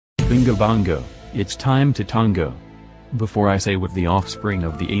Bingo bongo, it's time to tango. Before I say what the offspring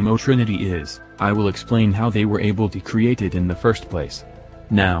of the Amo Trinity is, I will explain how they were able to create it in the first place.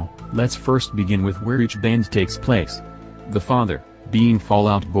 Now, let's first begin with where each band takes place. The father, being Fall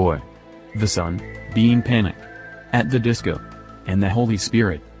Out Boy. The son, being Panic! At the Disco. And the Holy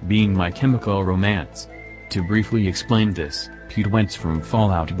Spirit, being My Chemical Romance. To briefly explain this, Pete Wentz from Fall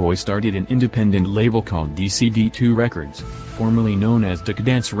Out Boy started an independent label called DCD2 Records, formerly known as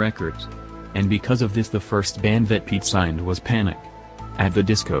Decadence Records. And because of this, the first band that Pete signed was Panic! At the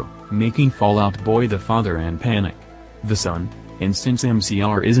Disco, making Fall Out Boy the father and Panic! The son, and since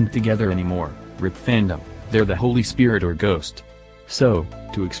MCR isn't together anymore, RIP fandom, they're the Holy Spirit or Ghost. So,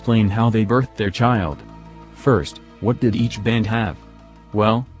 to explain how they birthed their child. First, what did each band have?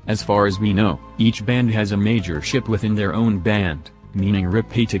 Well, as far as we know, each band has a major ship within their own band, meaning RIP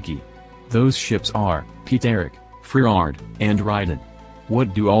Patiki. Those ships are, Pete Eric, Frerard, and Ryden.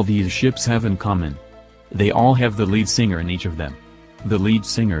 What do all these ships have in common? They all have the lead singer in each of them. The lead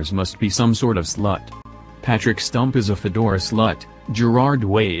singers must be some sort of slut. Patrick Stump is a fedora slut, Gerard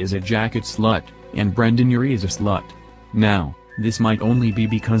Way is a jacket slut, and Brendan Urie is a slut. Now, this might only be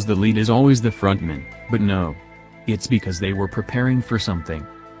because the lead is always the frontman, but no. It's because they were preparing for something.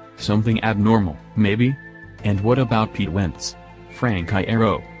 Something abnormal, maybe? And what about Pete Wentz, Frank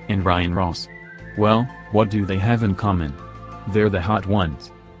Iero, and Ryan Ross? Well, what do they have in common? They're the hot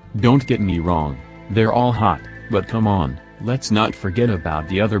ones. Don't get me wrong, they're all hot, but come on, let's not forget about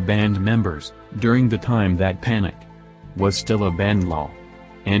the other band members, during the time that Panic! Was still a band law.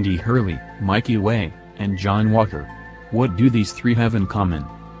 Andy Hurley, Mikey Way, and John Walker. What do these three have in common?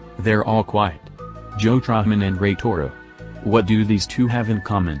 They're all quiet. Joe Trotman and Ray Toro. What do these two have in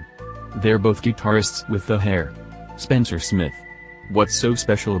common? They're both guitarists with the hair. Spencer Smith. What's so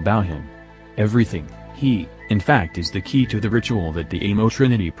special about him? Everything. He, in fact, is the key to the ritual that the Amo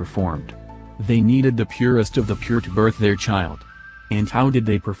Trinity performed. They needed the purest of the pure to birth their child. And how did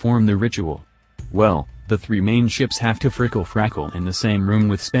they perform the ritual? Well, the three main ships have to frackle in the same room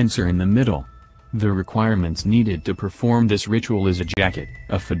with Spencer in the middle. The requirements needed to perform this ritual is a jacket,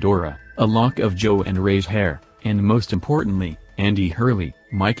 a fedora, a lock of Joe and Ray's hair, and most importantly, Andy Hurley,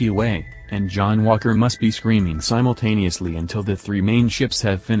 Mikey Way, and John Walker must be screaming simultaneously until the three main ships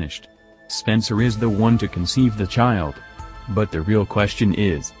have finished. Spencer is the one to conceive the child. But the real question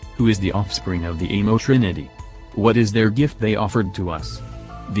is, who is the offspring of the Amo Trinity? What is their gift they offered to us?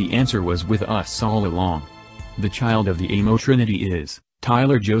 The answer was with us all along. The child of the Amo Trinity is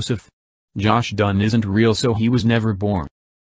Tyler Joseph. Josh Dunn isn't real, so he was never born.